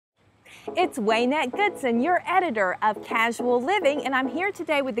It's Waynette Goodson, your editor of Casual Living, and I'm here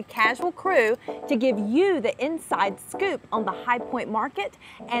today with the Casual crew to give you the inside scoop on the High Point market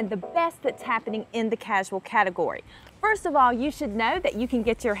and the best that's happening in the casual category. First of all, you should know that you can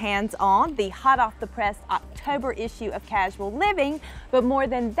get your hands on the hot off the press October issue of Casual Living, but more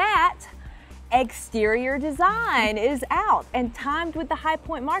than that, exterior design is out and timed with the High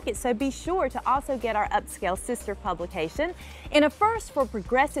Point market, so be sure to also get our upscale sister publication. In a first for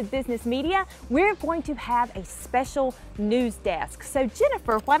Progressive Business Media, we're going to have a special news desk. So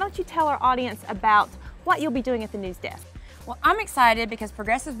Jennifer, why don't you tell our audience about what you'll be doing at the news desk? Well, I'm excited because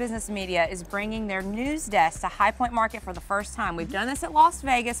Progressive Business Media is bringing their news desk to High Point Market for the first time. We've done this at Las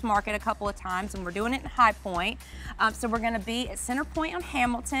Vegas Market a couple of times, and we're doing it in High Point. So we're going to be at Center Point on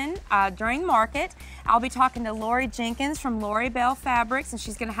Hamilton during market. I'll be talking to Lori Jenkins from Lori Bell Fabrics, and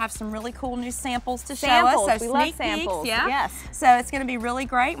she's going to have some really cool new samples to show us. So we love samples. Yeah. Yes. So it's going to be really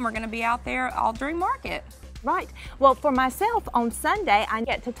great, and we're going to be out there all during market. Right. Well, for myself, on Sunday, I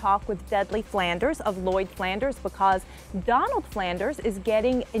get to talk with Dudley Flanders of Lloyd Flanders because Donald Flanders is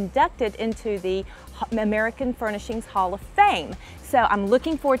getting inducted into the American Furnishings Hall of Fame. So I'm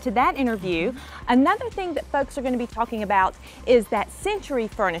looking forward to that interview. Another thing that folks are going to be talking about is that Century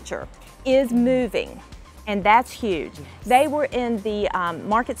Furniture is moving, and that's huge. They were in the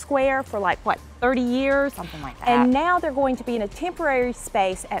Market Square for like, what, 30 years? Something like that. And now they're going to be in a temporary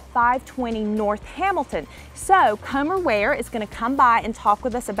space at 520 North Hamilton. So Comer Ware is going to come by and talk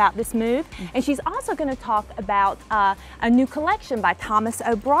with us about this move. And she's also going to talk about a new collection by Thomas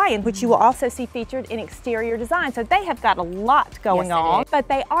O'Brien, which you will also see featured in exterior design. So they have got a lot going on, but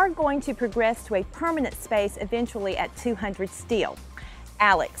they are going to progress to a permanent space eventually at 200 Steel.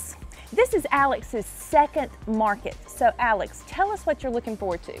 Alex. This is Alex's second market. So Alex, tell us what you're looking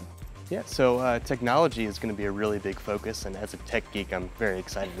forward to. Yeah, so technology is going to be a really big focus, and as a tech geek, I'm very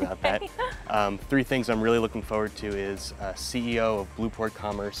excited about that. Three things I'm really looking forward to is CEO of Blueport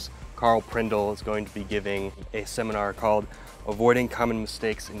Commerce, Carl Prindle, is going to be giving a seminar called Avoiding Common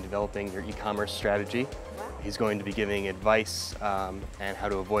Mistakes in Developing Your E-Commerce Strategy. Wow. He's going to be giving advice and how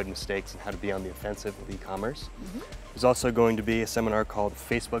to avoid mistakes and how to be on the offensive with e-commerce. There's also going to be a seminar called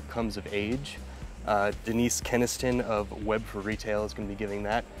Facebook Comes of Age. Denise Keniston of Web for Retail is going to be giving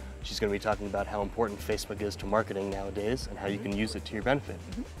that. She's going to be talking about how important Facebook is to marketing nowadays and how you can use it to your benefit.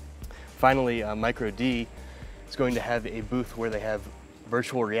 Finally, Micro D is going to have a booth where they have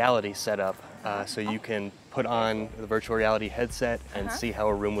virtual reality set up so you can put on the virtual reality headset and see how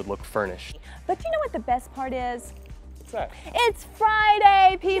a room would look furnished. But you know what the best part is? What's that? It's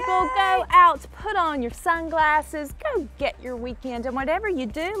Friday, people. Yay! Go out, put on your sunglasses, go get your weekend, and whatever you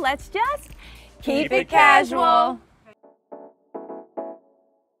do, let's just keep it casual.